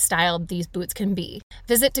adorably styled these boots can be.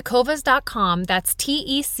 Visit tecovas.com, that's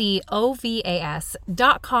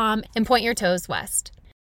TECOVAS.com, and point your toes west.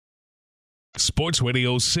 Sports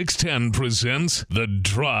Radio 610 presents The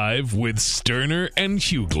Drive with Sterner and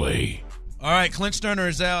Hughley. All right, Clint Sterner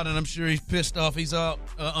is out, and I'm sure he's pissed off. He's out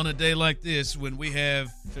on a day like this when we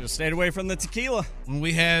have... Should have stayed away from the tequila. When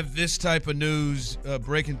we have this type of news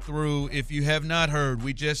breaking through. If you have not heard,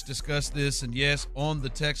 we just discussed this, and yes, on the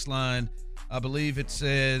text line, I believe it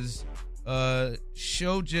says,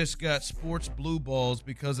 show just got sports blue balls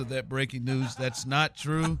because of that breaking news. That's not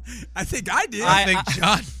true. I think I did. I think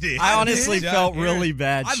John did. I honestly felt really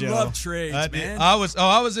bad. I love trades, man. I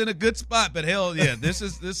was in a good spot, but hell yeah, this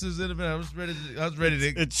is it. I was ready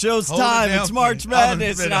to. It shows time. It's March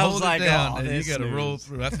Madness, and I was like, and you got to roll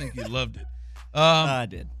through. I think you loved it. I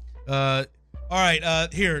did. All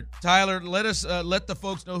right, here, Tyler. Let the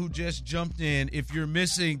folks know who just jumped in. If you're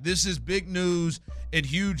missing, this is big news and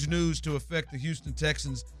huge news to affect the Houston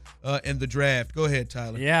Texans and the draft. Go ahead,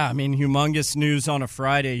 Tyler. Yeah, I mean, humongous news on a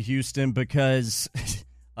Friday, Houston, because,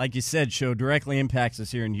 like you said, show directly impacts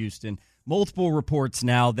us here in Houston. Multiple reports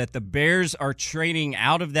now that the Bears are trading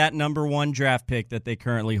out of that number one draft pick that they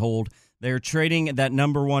currently hold. They're trading that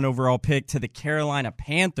number one overall pick to the Carolina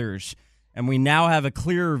Panthers, and we now have a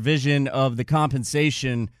clearer vision of the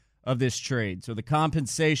compensation of this trade. So the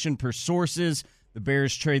compensation per sources, the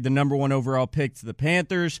Bears trade the number one overall pick to the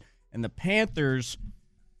Panthers, and the Panthers,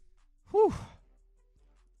 the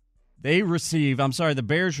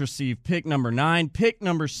Bears receive pick number 9, pick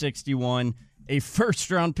number 61, a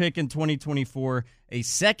first-round pick in 2024, a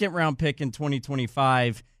second-round pick in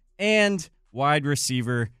 2025, and wide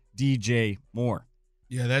receiver DJ Moore.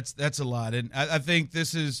 Yeah, that's a lot. And I think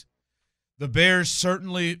this is – the Bears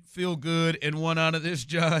certainly feel good and won out of this,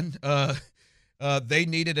 John. They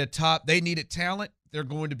needed talent. They're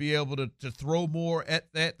going to be able to throw more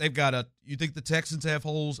at that. They've got you think the Texans have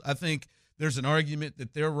holes? I think there's an argument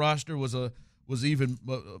that their roster was even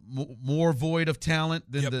more void of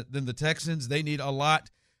talent than the Texans. They need a lot.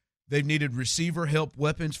 They've needed receiver help,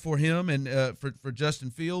 weapons for him and for Justin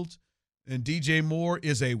Fields. And DJ Moore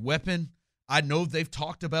is a weapon. I know they've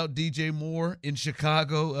talked about DJ Moore in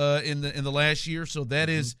Chicago in the last year, so that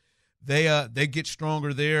is they get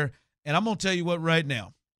stronger there. And I'm gonna tell you what right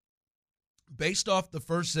now, based off the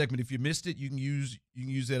first segment, if you missed it, you can use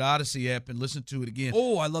that Odyssey app and listen to it again.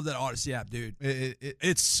 Oh, I love that Odyssey app, dude.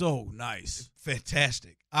 It's so nice,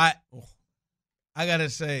 fantastic. I gotta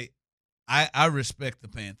say, I respect the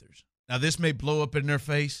Panthers. Now this may blow up in their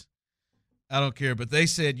face. I don't care, but they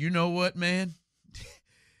said, you know what, man.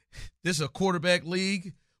 This is a quarterback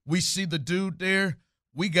league. We see the dude there.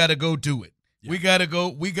 We got to go do it. Yeah. We got to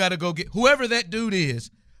go get whoever that dude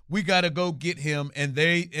is. We got to go get him, and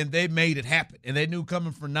they made it happen. And they knew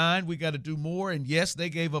coming for 9, we got to do more. And yes, they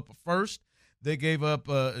gave up a first. They gave up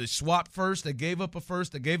a swap first. They gave up a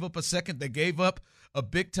first. They gave up a second. They gave up a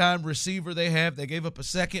big time receiver they have. They gave up a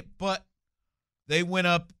second, but They went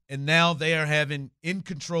up, and now they are having in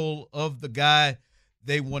control of the guy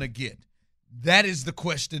they want to get. That is the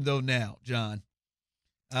question, though, now, John.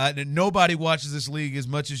 And nobody watches this league as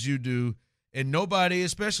much as you do, and nobody,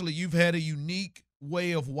 especially you've had a unique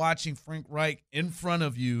way of watching Frank Reich in front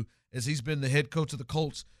of you as he's been the head coach of the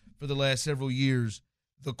Colts for the last several years.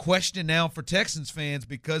 The question now for Texans fans,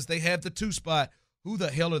 because they have the 2 spot, who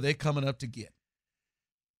the hell are they coming up to get?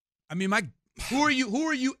 I mean, who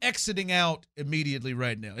are you exiting out immediately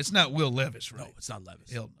right now? It's not Will Levis, right? No, it's not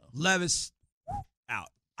Levis. Hell no. Levis out.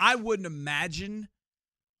 I wouldn't imagine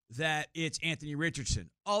that it's Anthony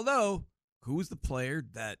Richardson. Although, who's the player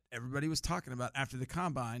that everybody was talking about after the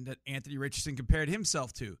combine that Anthony Richardson compared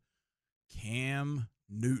himself to? Cam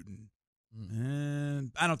Newton.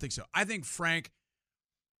 I don't think so.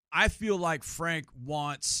 I feel like Frank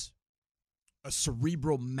wants a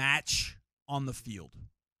cerebral match on the field,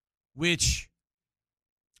 which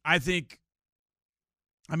I think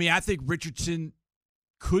Richardson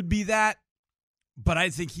could be that, but I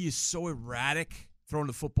think he is so erratic throwing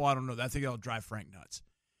the football. I don't know. I think that'll drive Frank nuts.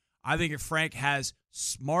 I think if Frank has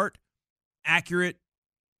smart, accurate,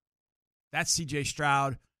 that's C.J.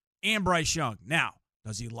 Stroud and Bryce Young. Now,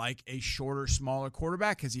 does he like a shorter, smaller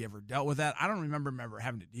quarterback? Has he ever dealt with that? I don't remember him ever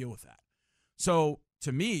having to deal with that. So,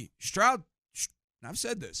 to me, Stroud, and I've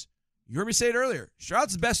said this, you heard me say it earlier,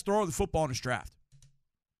 Stroud's the best thrower of the football in this draft.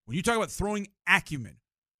 When you talk about throwing acumen,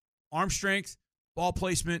 arm strength, ball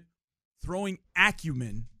placement, throwing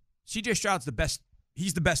acumen, C.J. Stroud's the best.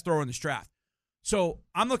 He's the best thrower in this draft. So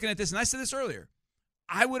I'm looking at this, and I said this earlier.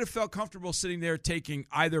 I would have felt comfortable sitting there taking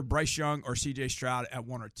either Bryce Young or C.J. Stroud at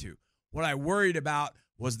 1 or 2. What I worried about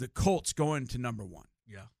was the Colts going to number 1.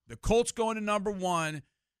 Yeah. The Colts going to number 1,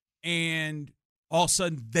 and all of a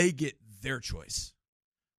sudden they get their choice.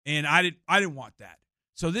 And I didn't want that.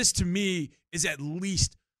 So this, to me, is at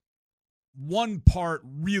least one part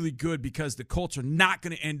really good because the Colts are not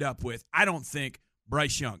going to end up with, I don't think,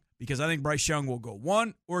 Bryce Young. Because I think Bryce Young will go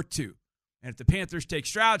 1 or 2. And if the Panthers take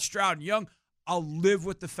Stroud and Young, I'll live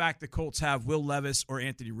with the fact the Colts have Will Levis or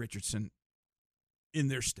Anthony Richardson in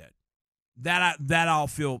their stead. That I'll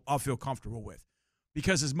feel comfortable with.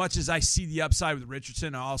 Because as much as I see the upside with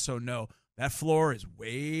Richardson, I also know that floor is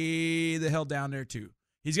way the hell down there too.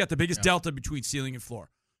 He's got the biggest delta between ceiling and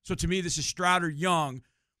floor. So to me, this is Stroud or Young,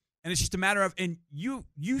 and it's just a matter of, and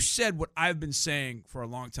you said what I've been saying for a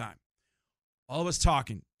long time. All of us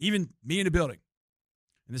talking, even me in the building.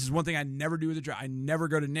 And this is one thing I never do with the draft. I never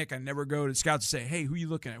go to Nick. I never go to scouts to say, hey, who are you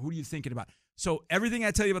looking at? Who are you thinking about? So everything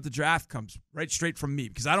I tell you about the draft comes right straight from me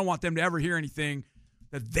because I don't want them to ever hear anything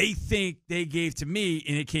that they think they gave to me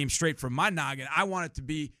and it came straight from my noggin. I want it to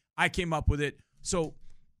be, I came up with it. So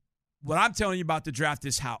what I'm telling you about the draft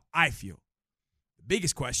is how I feel. The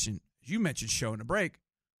biggest question, as you mentioned, show in the break,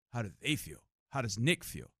 how do they feel? How does Nick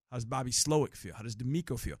feel? How does Bobby Slowick feel? How does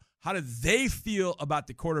D'Amico feel? How do they feel about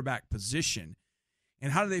the quarterback position?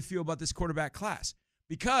 And how do they feel about this quarterback class?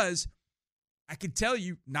 Because I can tell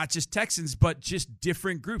you, not just Texans, but just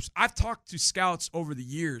different groups. I've talked to scouts over the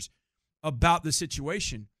years about the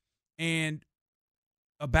situation and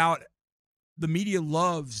about the media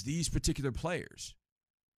loves these particular players.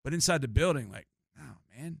 But inside the building, like, oh,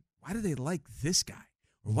 man, why do they like this guy?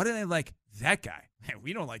 Or why do they like that guy? Man,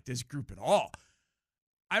 we don't like this group at all.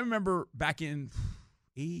 I remember back in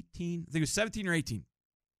 18, I think it was 17 or 18,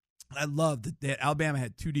 I loved that Alabama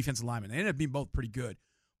had 2 defensive linemen. They ended up being both pretty good.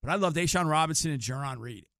 But I loved A'Shawn Robinson and Jaron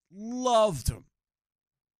Reed. Loved them.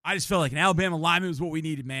 I just felt like an Alabama lineman was what we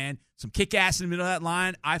needed, man. Some kick-ass in the middle of that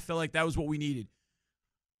line. I felt like that was what we needed.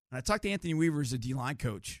 And I talked to Anthony Weaver as a D-line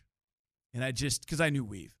coach. And I just, because I knew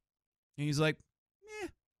Weave. And he's like, I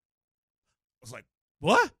was like,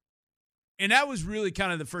 what? And that was really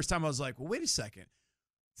kind of the first time I was like, well, wait a second.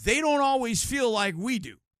 They don't always feel like we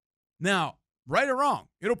do. Now, right or wrong,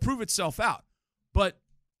 it'll prove itself out. But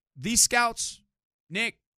these scouts,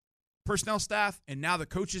 Nick, personnel staff, and now the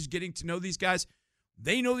coaches getting to know these guys,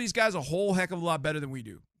 they know these guys a whole heck of a lot better than we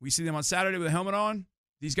do. We see them on Saturday with a helmet on.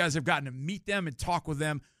 These guys have gotten to meet them and talk with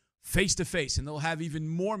them face-to-face, and they'll have even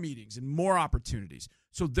more meetings and more opportunities.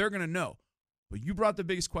 So they're going to know. But you brought the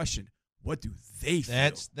biggest question. What do they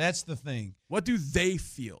feel? That's the thing. What do they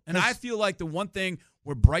feel? And I feel like the one thing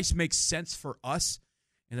where Bryce makes sense for us,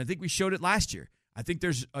 and I think we showed it last year, I think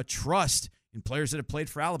there's a trust in players that have played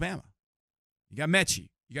for Alabama. You got Mechie.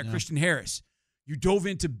 You got Christian Harris. You dove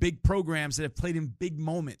into big programs that have played in big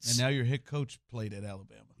moments. And now your head coach played at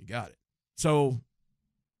Alabama. You got it. So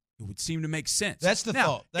it would seem to make sense. That's the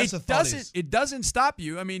thought. That's the thought. It doesn't stop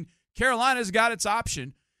you. I mean, Carolina's got its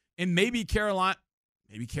option, and maybe Carolina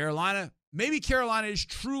is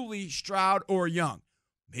truly Stroud or Young.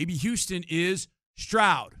 Maybe Houston is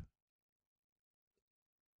Stroud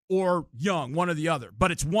or Young, one or the other.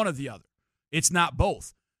 But it's one or the other. It's not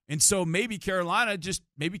both. And so maybe Carolina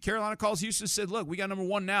calls Houston and said, look, we got number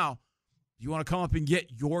one now. You want to come up and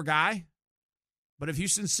get your guy? But if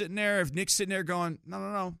Houston's sitting there, if Nick's sitting there going,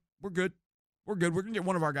 no, we're good. We're good. We're going to get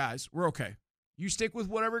one of our guys. We're okay. You stick with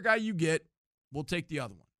whatever guy you get. We'll take the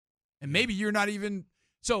other one. And maybe you're not even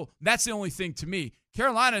 – so that's the only thing to me.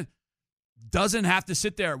 Carolina doesn't have to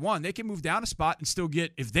sit there at one. They can move down a spot and still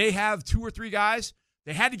get – if they have 2 or 3 guys,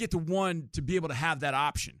 they had to get to one to be able to have that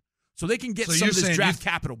option. So they can get some of this draft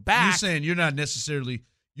capital back. You're saying you're not necessarily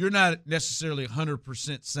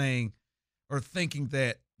 100% saying or thinking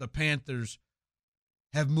that the Panthers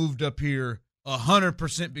have moved up here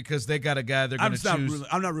 100% because they got a guy they're going to choose.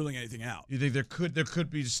 I'm not ruling anything out. You think there could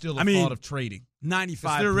be still a thought of trading?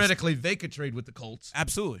 95%. Theoretically, they could trade with the Colts.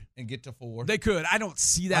 Absolutely. And get to 4. They could. I don't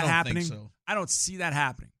see that happening. Think so. I don't see that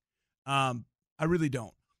happening. I really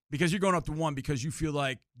don't. Because you're going up to 1 because you feel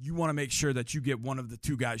like you want to make sure that you get one of the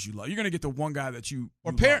 2 guys you love. You're going to get the one guy that you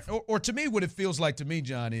love. Or to me, what it feels like to me,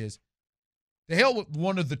 John, is the hell with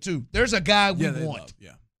one of the 2. There's a guy we want. Love,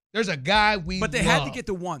 yeah. There's a guy we But they love. had to get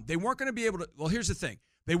the 1. They weren't going to be able to – well, here's the thing.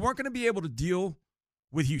 They weren't going to be able to deal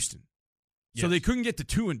with Houston. So they couldn't get the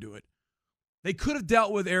 2 and do it. They could have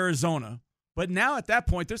dealt with Arizona. But now at that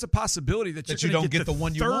point, there's a possibility that you don't get the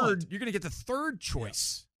one you want. You're going to get the 3rd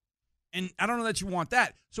choice. Yeah. And I don't know that you want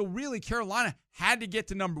that. So really, Carolina had to get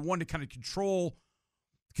to number 1 to kind of control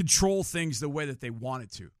things the way that they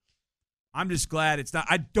wanted to. I'm just glad it's not.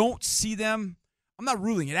 I don't see them. I'm not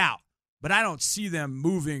ruling it out, but I don't see them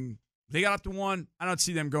moving. They got up to 1. I don't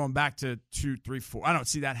see them going back to 2, 3, 4. I don't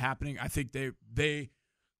see that happening. I think they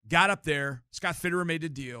got up there. Scott Fitterer made the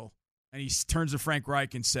deal, and he turns to Frank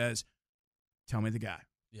Reich and says, "Tell me the guy.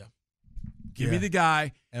 Yeah. Give me the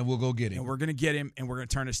guy. And we'll go get him. And we're going to get him, and we're going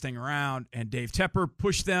to turn this thing around." And Dave Tepper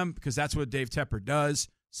pushed them because that's what Dave Tepper does.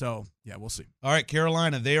 So, yeah, we'll see. All right,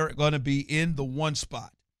 Carolina, they are going to be in the 1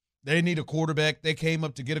 spot. They need a quarterback. They came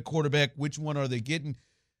up to get a quarterback. Which one are they getting?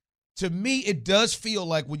 To me, it does feel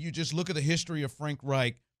like when you just look at the history of Frank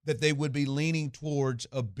Reich that they would be leaning towards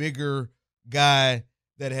a bigger guy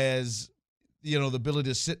that has, the ability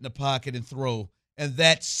to sit in the pocket and throw. And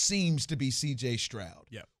that seems to be C.J. Stroud.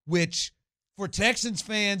 Yeah. Which, for Texans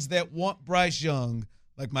fans that want Bryce Young,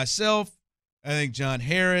 like myself, I think John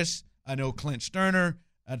Harris, I know Clint Sterner,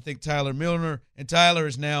 I think Tyler Milner, and Tyler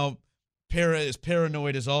is now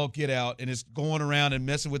paranoid as all get out and is going around and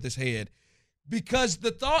messing with his head. Because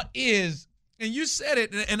the thought is, and you said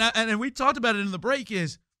it, and we talked about it in the break,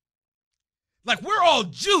 is like we're all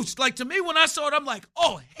juiced. Like to me, when I saw it, I'm like,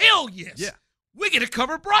 oh, hell yes. Yeah. We get to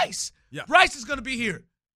cover Bryce. Yeah. Bryce is going to be here.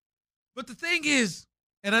 But the thing is,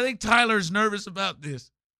 and I think Tyler's nervous about this,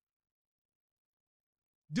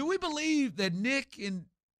 do we believe that Nick and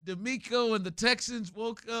D'Amico and the Texans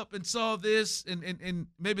woke up and saw this, and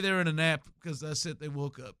maybe they're in a nap because I said they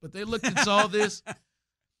woke up, but they looked and saw this?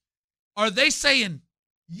 Are they saying,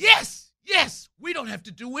 yes, we don't have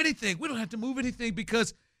to do anything. We don't have to move anything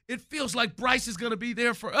because it feels like Bryce is going to be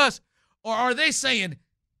there for us? Or are they saying,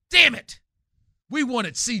 damn it, we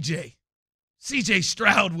wanted CJ. CJ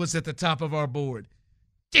Stroud was at the top of our board.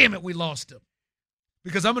 Damn it, we lost him.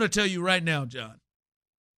 Because I'm going to tell you right now, John,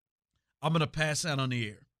 I'm going to pass out on the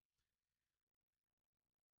air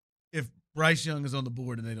if Bryce Young is on the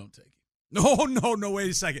board and they don't take it. No, wait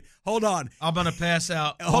a second. Hold on. I'm going to pass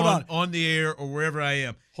out on the air or wherever I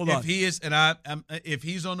am. Hold on. If he is, and if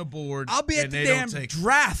he's on the board, I'll be at the damn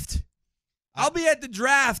draft. I'll be at the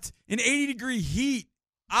draft in 80-degree heat.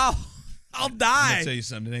 I'll die. I'm going to tell you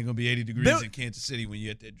something. It ain't going to be 80 degrees in Kansas City when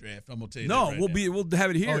you're at that draft. I'm going to tell you that right now. We'll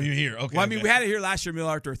have it here. Oh, you're here. Okay. Well, I mean, we had it here last year at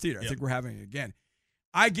Miller Outdoor Theater. I think we're having it again.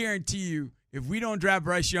 I guarantee you, if we don't draft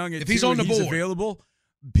Bryce Young if he's on the board, available,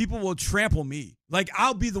 people will trample me. Like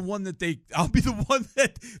I'll be the one that they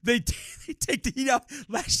take the heat out.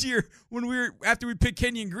 Last year when after we picked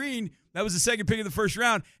Kenyon Green, that was the second pick of the first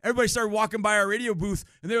round. Everybody started walking by our radio booth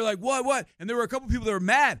and they were like, "What?" And there were a couple people that were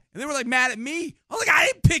mad, and they were like mad at me. I was like, "I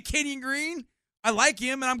didn't pick Kenyon Green. I like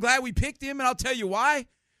him, and I'm glad we picked him, and I'll tell you why.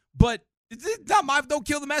 But it's not my don't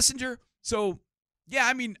kill the messenger." So yeah,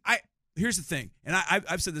 I mean, here's the thing, and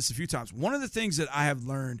I've said this a few times. One of the things that I have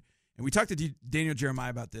learned. And we talked to Daniel Jeremiah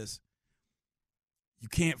about this. You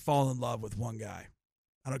can't fall in love with one guy.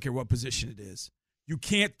 I don't care what position it is. You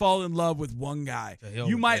can't fall in love with one guy.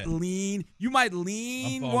 You might lean one guy.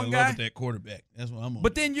 I'm falling in love with that quarterback. That's what I'm on.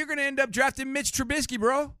 But then you're going to end up drafting Mitch Trubisky,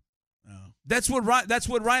 bro. No. That's what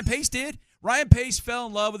Ryan Pace did. Ryan Pace fell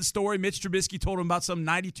in love with the story. Mitch Trubisky told him about some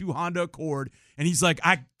 92 Honda Accord, and he's like,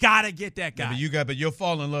 I got to get that guy. Yeah, but you'll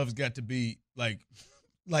fall in love has got to be like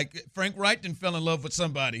Like Frank Reich fell in love with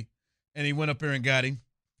somebody, and he went up there and got him.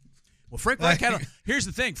 Well, Frank Reich here's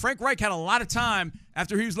the thing. Frank Reich had a lot of time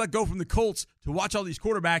after he was let go from the Colts to watch all these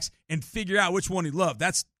quarterbacks and figure out which one he loved.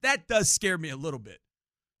 That does scare me a little bit.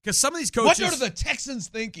 Because some of these coaches. What are the Texans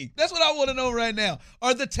thinking? That's what I want to know right now.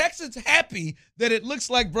 Are the Texans happy that it looks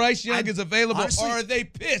like Bryce Young is available, honestly, or are they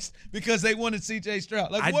pissed because they wanted C.J.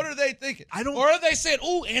 Stroud? Like, what are they thinking? Or are they saying,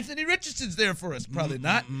 "Oh, Anthony Richardson's there for us"? Probably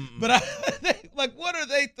not. But what are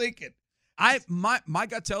they thinking? My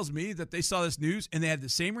gut tells me that they saw this news and they had the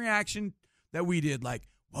same reaction that we did. Like,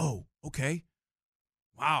 whoa, okay,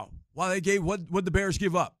 wow. Well, they gave what the Bears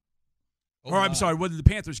give up? I'm sorry, what did the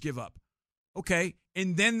Panthers give up? Okay,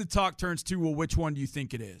 and then the talk turns to, well, which one do you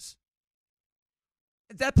think it is?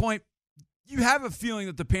 At that point, you have a feeling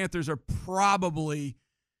that the Panthers are probably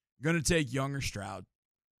going to take Young or Stroud.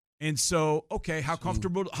 And so, okay, how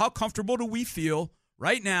comfortable do we feel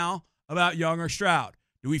right now about Young or Stroud?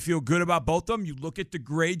 Do we feel good about both of them? You look at the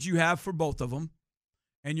grades you have for both of them,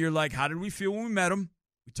 and you're like, how did we feel when we met them?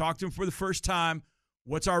 We talked to them for the first time.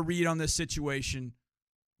 What's our read on this situation?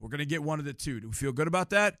 We're going to get one of the two. Do we feel good about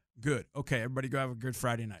that? Good. Okay, everybody go have a good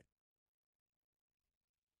Friday night.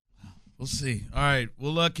 We'll see. All right,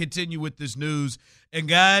 we'll continue with this news. And,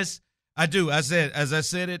 guys, as I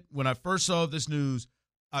said it, when I first saw this news,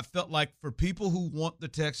 I felt like for people who want the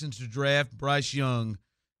Texans to draft Bryce Young,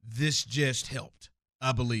 this just helped.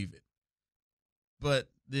 I believe it. But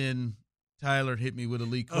then Tyler hit me with a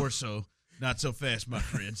Lee Corso. Not so fast, my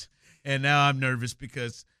friends. And now I'm nervous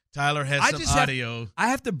because Tyler has some audio. I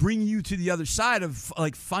have to bring you to the other side of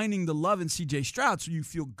like finding the love in C.J. Stroud so you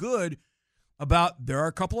feel good about there are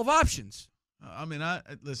a couple of options.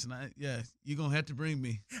 Listen, you're going to have to bring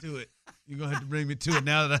me to it. You're going to have to bring me to it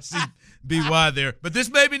now that I see BY there. But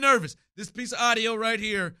this made me nervous. This piece of audio right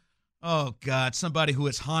here, oh, God, somebody who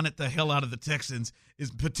has haunted the hell out of the Texans is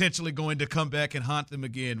potentially going to come back and haunt them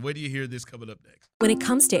again. Wait till you hear this coming up next. When it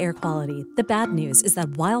comes to air quality, the bad news is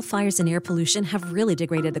that wildfires and air pollution have really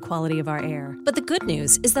degraded the quality of our air. But the good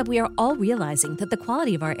news is that we are all realizing that the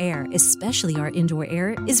quality of our air, especially our indoor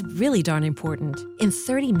air, is really darn important. In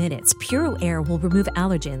 30 minutes, Puro Air will remove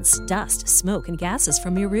allergens, dust, smoke, and gases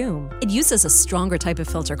from your room. It uses a stronger type of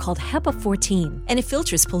filter called HEPA 14, and it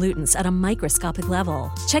filters pollutants at a microscopic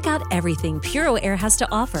level. Check out everything Puro Air has to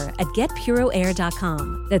offer at getpuroair.com.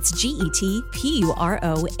 That's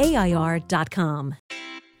GETPUROAIR.com.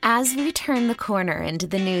 As we turn the corner into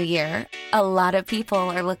the new year, a lot of people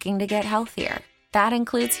are looking to get healthier. That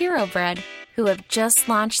includes Hero Bread, who have just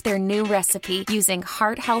launched their new recipe using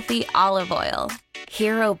heart-healthy olive oil.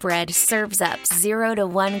 Hero Bread serves up 0 to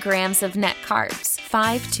 1 grams of net carbs,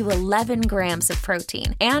 5 to 11 grams of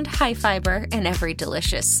protein, and high fiber in every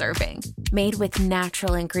delicious serving. Made with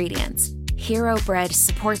natural ingredients, Hero Bread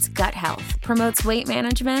supports gut health, promotes weight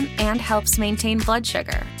management, and helps maintain blood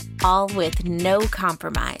sugar. All with no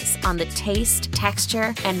compromise on the taste,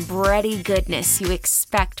 texture, and bready goodness you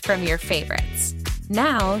expect from your favorites.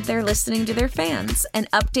 Now they're listening to their fans and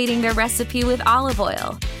updating their recipe with olive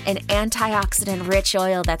oil, an antioxidant-rich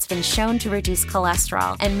oil that's been shown to reduce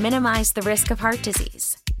cholesterol and minimize the risk of heart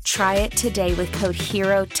disease. Try it today with code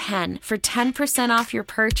HERO10 for 10% off your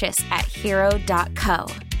purchase at hero.co.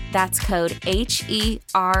 That's code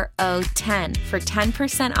HERO10 for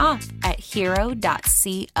 10% off at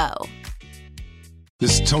hero.co.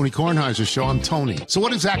 This is Tony Kornheiser's show. I'm Tony. So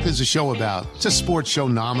what exactly is the show about? It's a sports show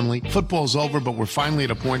nominally. Football's over, but we're finally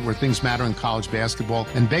at a point where things matter in college basketball,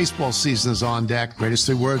 and baseball season is on deck. Greatest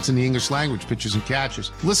 3 words in the English language, pitchers and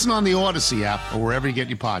catchers. Listen on the Odyssey app or wherever you get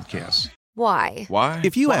your podcasts. Why?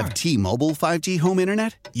 If you have T-Mobile 5G home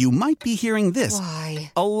internet, you might be hearing this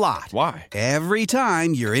a lot. Why? Every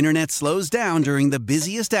time your internet slows down during the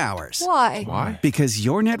busiest hours. Why? Because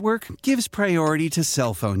your network gives priority to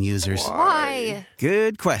cell phone users. Why?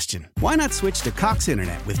 Good question. Why not switch to Cox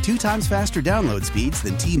Internet with 2 times faster download speeds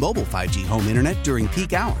than T-Mobile 5G home internet during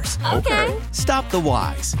peak hours? Okay. Stop the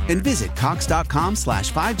whys and visit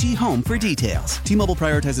cox.com/5G home for details. T-Mobile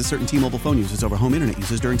prioritizes certain T-Mobile phone users over home internet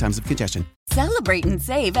users during times of congestion. Celebrate and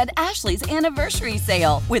save at Ashley's Anniversary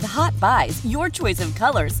Sale. With Hot Buys, your choice of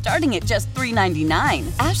colors starting at just $3.99.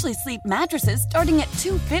 Ashley Sleep mattresses starting at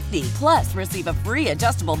 $2.50. Plus, receive a free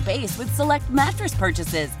adjustable base with select mattress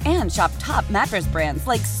purchases. And shop top mattress brands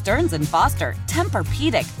like Stearns & Foster,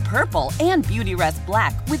 Tempur-Pedic, Purple, and Beautyrest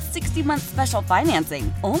Black with 60-month special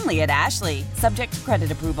financing. Only at Ashley. Subject to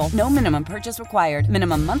credit approval. No minimum purchase required.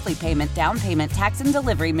 Minimum monthly payment, down payment, tax, and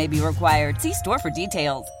delivery may be required. See store for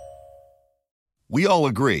details. We all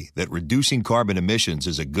agree that reducing carbon emissions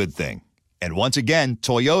is a good thing. And once again,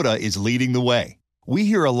 Toyota is leading the way. We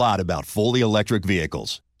hear a lot about fully electric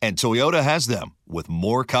vehicles. And Toyota has them, with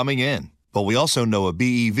more coming in. But we also know a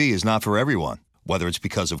BEV is not for everyone, whether it's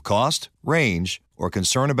because of cost, range, or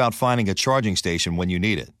concern about finding a charging station when you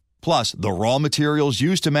need it. Plus, the raw materials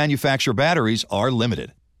used to manufacture batteries are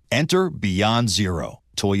limited. Enter Beyond Zero,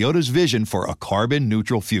 Toyota's vision for a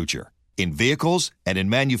carbon-neutral future. In vehicles and in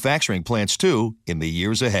manufacturing plants, too, in the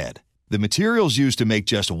years ahead. The materials used to make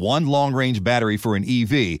just one long-range battery for an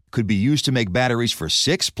EV could be used to make batteries for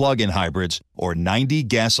 6 plug-in hybrids or 90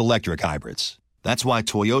 gas-electric hybrids. That's why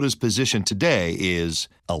Toyota's position today is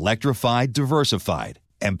electrified, diversified,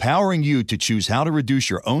 empowering you to choose how to reduce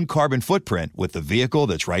your own carbon footprint with the vehicle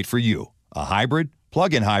that's right for you, a hybrid,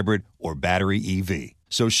 plug-in hybrid, or battery EV.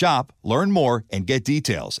 So shop, learn more, and get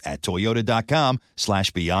details at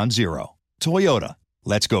toyota.com/beyond zero. Toyota,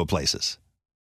 let's go places.